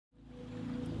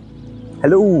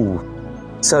Hello!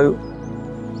 So,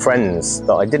 friends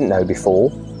that I didn't know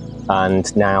before,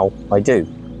 and now I do.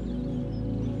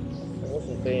 Are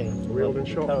we all in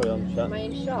shot? Carry on, chat. Am I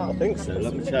in shot? I think so,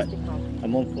 let me check.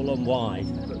 I'm on full on wide.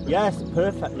 Yes,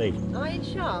 perfectly. Am I in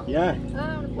shot? Yeah.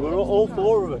 Oh, We're all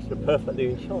four of us are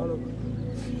perfectly in shot.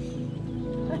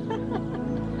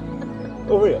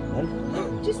 Hurry up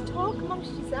then. Just talk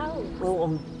amongst yourselves.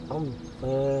 Well, Go on,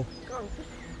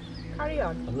 carry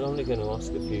on. I'm only going to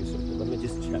ask a few something. Let me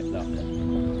just check that then.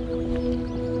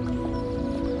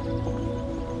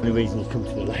 Any reason you come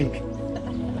to the lake?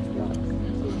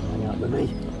 Hang out with me.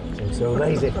 Seems so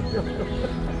amazing.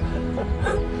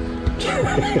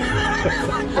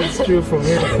 It's true for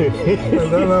me. I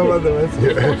don't know what the rest.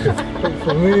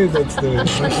 For me, that's the.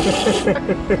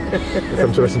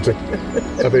 Come to listen to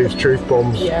Abby's truth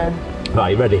bombs. Yeah.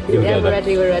 Right, ready? Here we go then.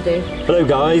 We're ready. Hello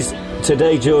guys,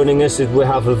 today joining us we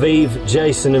have Aviv,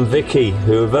 Jason and Vicky,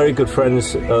 who are very good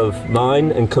friends of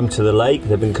mine and come to the lake.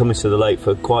 They've been coming to the lake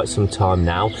for quite some time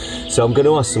now. So I'm going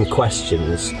to ask some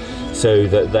questions so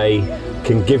that they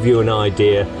can give you an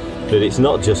idea that it's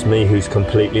not just me who's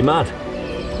completely mad.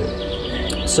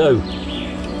 So,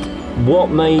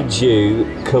 what made you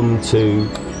come to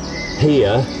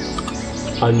here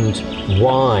and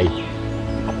why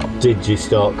did you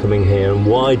start coming here, and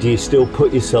why do you still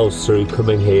put yourselves through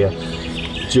coming here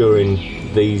during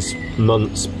these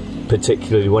months,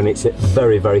 particularly when it's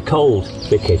very, very cold,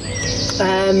 Vicky?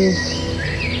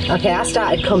 Okay, I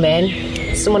started coming.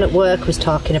 Someone at work was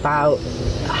talking about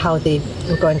how they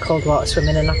were going cold water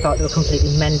swimming, and I thought they were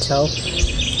completely mental.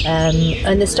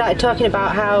 And they started talking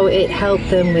about how it helped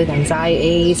them with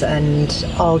anxieties and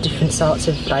all different sorts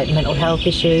of like mental health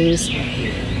issues.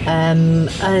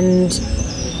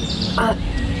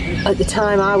 At the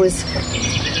time I was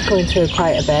going through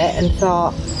quite a bit and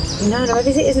thought, no, it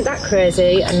isn't that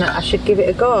crazy and I should give it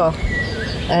a go.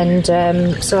 And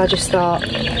so I just thought,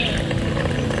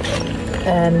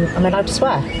 am I allowed to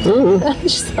swear? I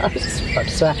just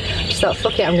thought,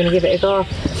 fuck it, I'm going to give it a go.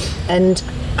 And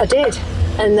I did.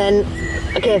 And then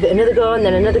I gave it another go and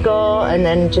then another go, and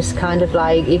then just kind of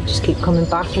like, you just keep coming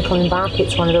back and coming back.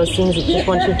 It's one of those things that just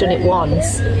once you've done it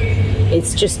once,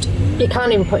 it's just, you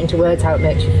can't even put into words how it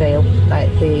makes you feel.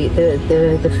 Like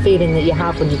the feeling that you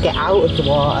have when you get out of the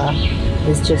water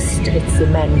is just, it's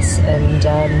immense. And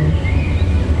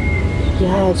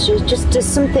yeah, it just does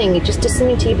something. It just does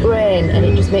something to your brain, and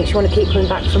it just makes you want to keep coming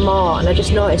back for more. And I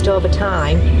just noticed over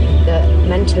time that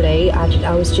mentally,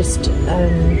 I was just,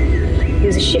 there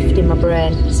was a shift in my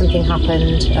brain. Something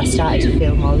happened. I started to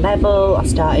feel more level. I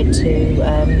started to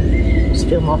just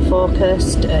feel more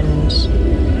focused and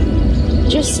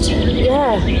just,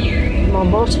 yeah, more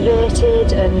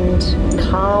motivated and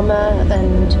calmer,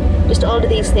 and just all of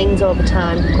these things over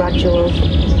time, gradual.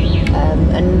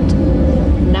 And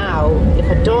now, if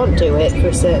I don't do it for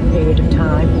a certain period of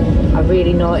time, I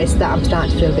really notice that I'm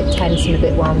starting to feel a bit tense and a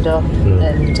bit wound up.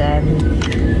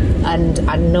 And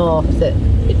I know that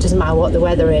it doesn't matter what the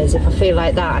weather is, if I feel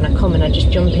like that and I come and I just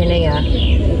jump in here,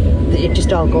 it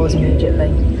just all goes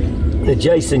immediately.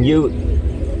 Jason, you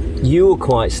were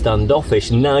quite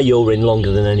standoffish. Now you're in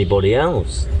longer than anybody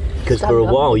else. Because for a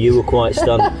while you were quite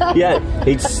yeah,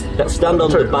 he'd stand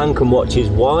on the bank and watch his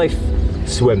wife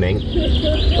swimming.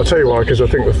 I'll tell you why, because I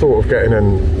think the thought of getting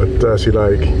in a dirty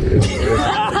lake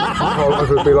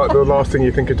would be like the last thing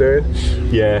you think of doing.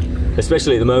 Yeah,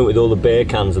 especially at the moment with all the beer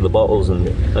cans and the bottles and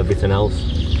everything else.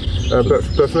 But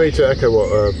for me, to echo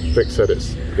what Vic said,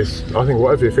 it's I think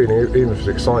whatever you're feeling, even if it's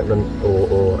excitement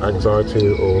or anxiety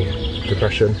or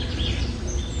depression,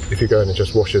 if you go in, it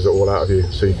just washes it all out of you,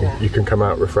 so you can come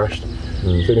out refreshed. So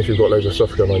even if you've got loads of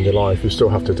stuff going on in your life, you still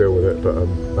have to deal with it, but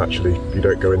actually you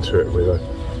don't go into it with a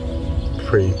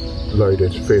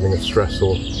pre-loaded feeling of stress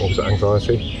or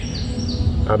anxiety.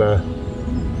 And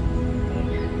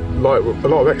like a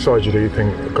lot of exercise you do, you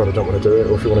think, God, I don't want to do it,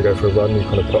 or if you want to go for a run, you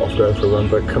kind of put off going for a run,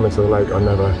 but coming to the lake, I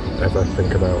never ever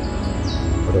think about,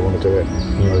 I don't want to do it.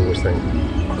 I always think,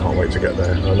 I can't wait to get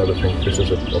there. And I never think, this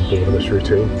is I'm bored of this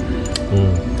routine.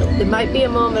 There might be a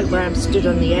moment where I'm stood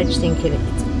on the edge thinking,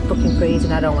 it's fucking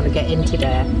freezing, I don't want to get into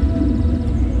there.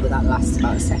 But that lasts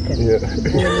about a second. Yeah. And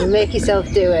then you make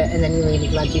yourself do it, and then you're really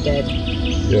glad you did.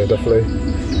 Yeah, definitely.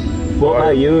 What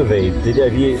about you, Aviv?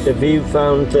 Have you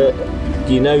found that,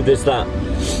 you know, there's that,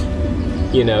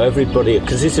 you know, everybody,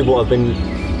 because this is what I've been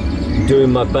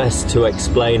doing my best to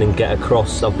explain and get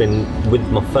across. I've been with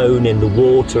my phone in the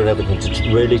water and everything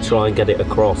to really try and get it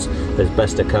across as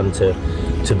best I can to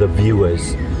the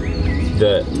viewers,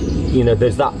 that, you know,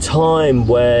 there's that time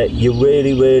where you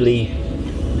really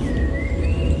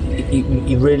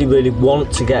you really, really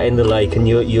want to get in the lake, and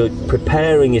you're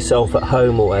preparing yourself at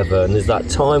home or whatever, and there's that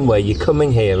time where you're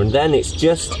coming here, and then it's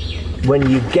just when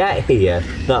you get here,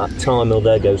 that time, oh,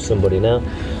 there goes somebody now,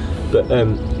 but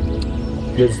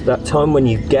there's that time when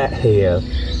you get here,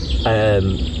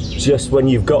 just when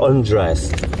you've got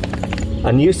undressed,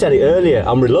 and you said it earlier,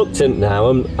 I'm reluctant now,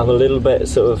 I'm a little bit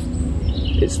sort of,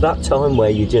 it's that time where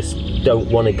you just don't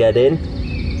want to get in.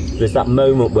 There's that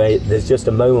moment where, there's just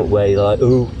a moment where you're like,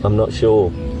 ooh, I'm not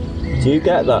sure. Do you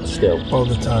get that still? All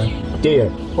the time. Do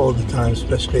you? All the time,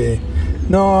 especially...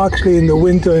 No, actually in the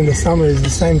winter, in the summer, it's the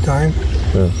same time.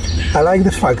 Yeah. I like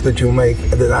the fact that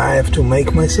that I have to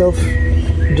make myself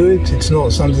do it. It's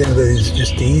not something that is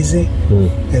just easy,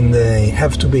 and they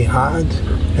have to be hard.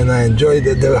 And I enjoy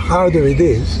that. The harder it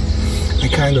is, I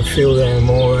kind of feel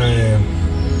more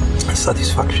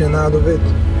satisfaction out of it.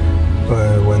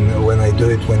 When I do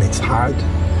it when it's hard,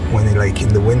 when like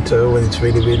in the winter when it's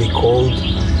really, really cold,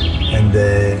 and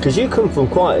because you come from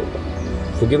quite,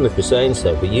 forgive me for saying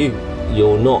so, but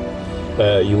you're not,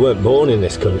 you weren't born in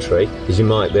this country, as you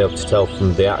might be able to tell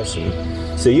from the accent.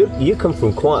 So you come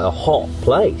from quite a hot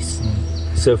place.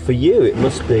 So for you it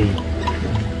must be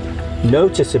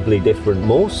noticeably different,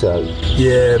 more so.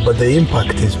 Yeah, but the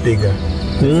impact is bigger.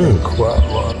 I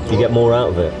think. You get more out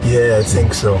of it? Yeah, I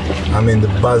think so. I mean, the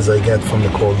buzz I get from the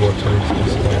cold water is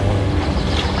just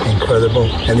incredible.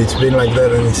 And it's been like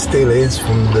that, and it still is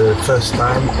from the first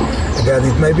time I got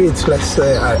it. Maybe it's less,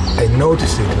 I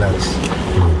notice it less.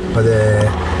 But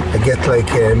I get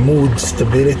like a mood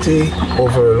stability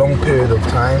over a long period of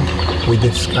time with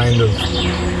this kind of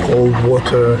cold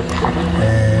water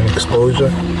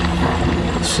exposure.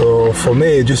 So for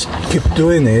me, just keep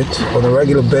doing it on a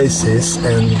regular basis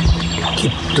and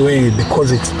keep doing it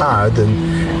because it's hard,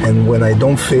 and when I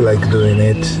don't feel like doing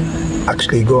it,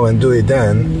 actually go and do it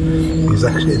then is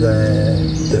actually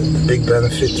the big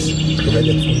benefits that I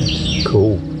get from it.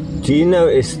 Cool. Do you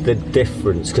notice the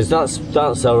difference? Because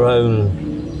that's our own,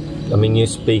 I mean, you're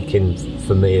speaking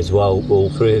for me as well, all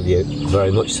three of you,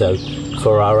 very much so,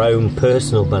 for our own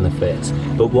personal benefits.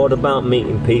 But what about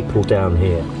meeting people down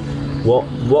here?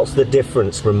 What's the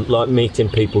difference from like meeting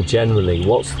people generally?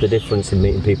 What's the difference in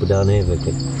meeting people down here,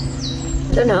 Vicky?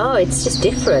 I don't know, it's just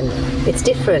different. It's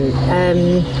different.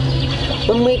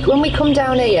 When we come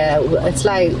down here, it's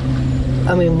like,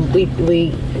 I mean,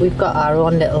 we've got our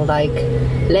own little like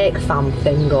lake fam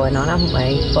thing going on, haven't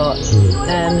we? But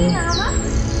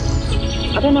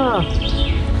I don't know.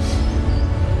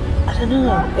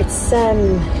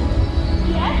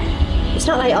 It's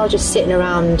not like all just sitting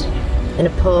around in a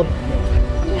pub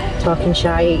talking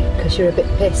shite because you're a bit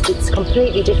pissed. It's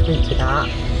completely different to that.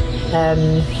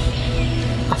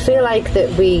 I feel like that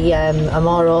we are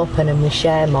more open and we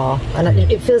share more, and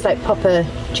it feels like proper,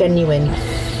 genuine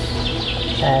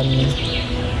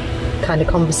kind of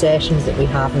conversations that we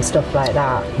have and stuff like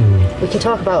that. We can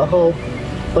talk about a whole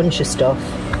bunch of stuff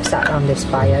sat around this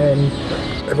fire, and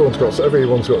everyone's got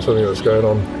something that's going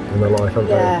on in their life, haven't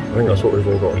they? I think that's what we've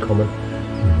all got in common.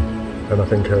 And I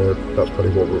think that's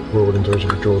probably what we're all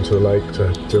individually drawn to the lake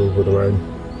to deal with our own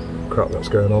crap that's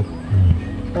going on.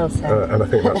 Well said. And I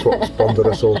think that's what's bonded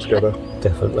us all together.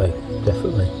 Definitely.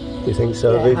 You think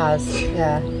so, yeah, Viv? it has,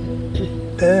 yeah.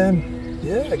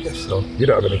 Yeah, I guess so. You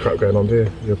don't have any crap going on, do you?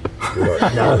 You're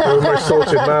like, no. You're the most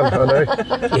sorted man, I know.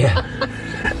 Yeah.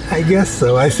 I guess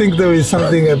so. I think there is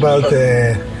something about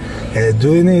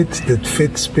doing it that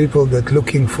fits people that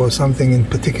looking for something in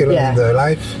particular in their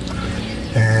life.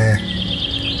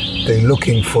 They're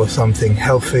looking for something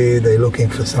healthy. They're looking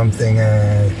for something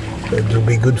that will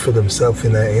be good for themselves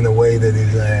in a way that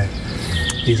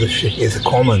is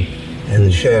common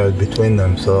and shared between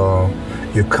them. So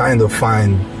you kind of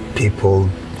find people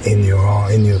in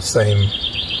your same.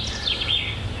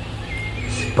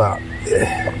 But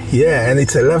yeah, and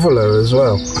it's a leveler as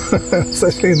well,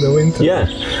 especially in the winter. Yeah.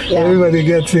 Everybody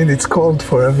gets in. It's cold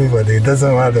for everybody. It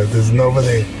doesn't matter. There's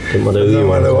nobody. Doesn't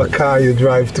matter what car you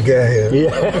drive to get here.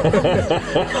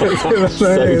 Yeah.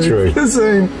 So true.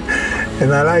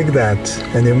 And I like that.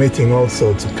 And you're meeting all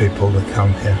sorts of people that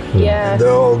come here. Yeah. And they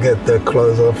all get their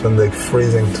clothes off and they're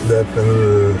freezing to death.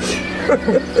 And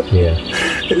yeah.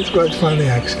 It's quite funny,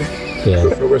 actually. Yeah.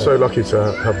 But we're so lucky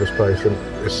to have this place, and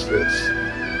it's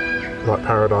like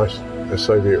paradise. It's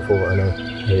so beautiful, I know.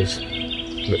 It is.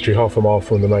 Literally half a mile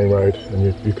from the main road, and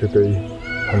you could be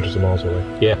hundreds of miles away.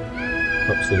 Yeah,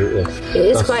 absolutely. It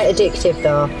is quite addictive,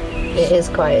 though. It is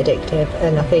quite addictive,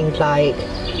 and I think like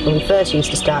when we first used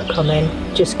to start coming,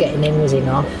 just getting in was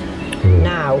enough.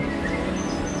 Now,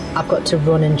 I've got to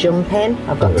run and jump in.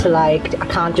 I've got to like, I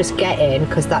can't just get in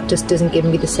because that just doesn't give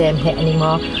me the same hit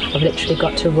anymore. I've literally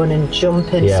got to run and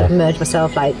jump and submerge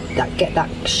myself, like that, get that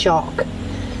shock.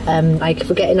 Like if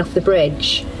we're getting off the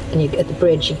bridge and you at the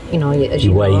bridge, you know, as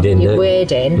you wade in,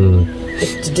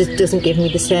 it just doesn't give me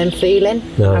the same feeling.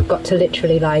 No. I've got to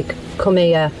literally like come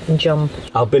here and jump.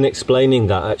 I've been explaining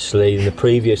that actually in the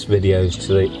previous videos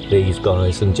to these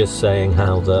guys, and just saying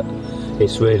how that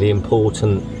it's really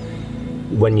important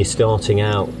when you're starting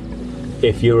out,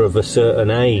 if you're of a certain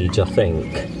age, I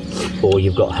think, or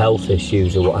you've got health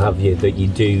issues or what have you, that you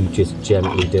do just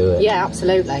gently do it. Yeah,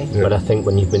 absolutely. Yeah. But I think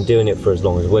when you've been doing it for as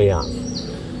long as we have,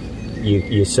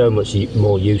 you're so much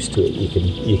more used to it.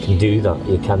 You can do that.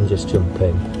 You can just jump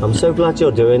in. I'm so glad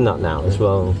you're doing that now as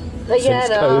well. Yeah,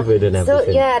 since COVID and everything.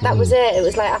 So, yeah, that was it. It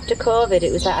was like after COVID,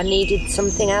 it was like I needed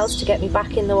something else to get me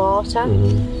back in the water,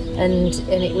 and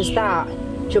it was that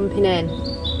jumping in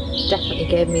definitely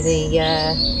gave me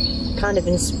the kind of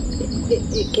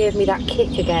it gave me that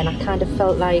kick again. I kind of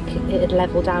felt like it had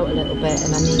levelled out a little bit,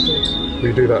 and I needed. Will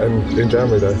you do that in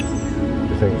January though?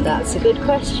 You think? That's a good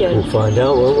question. We'll find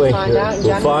out, won't we? We'll find out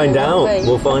in January,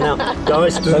 We'll find out.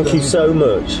 Guys, thank you so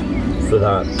much for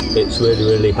that. It's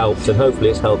really helped, and hopefully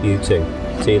it's helped you too.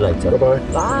 See you later. Bye-bye.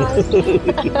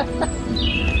 Bye.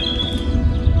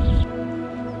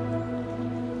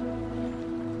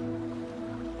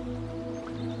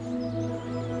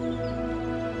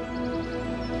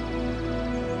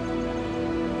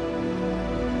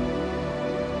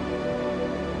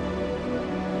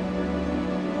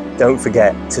 Don't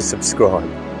forget to subscribe,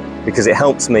 because it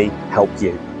helps me help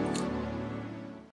you.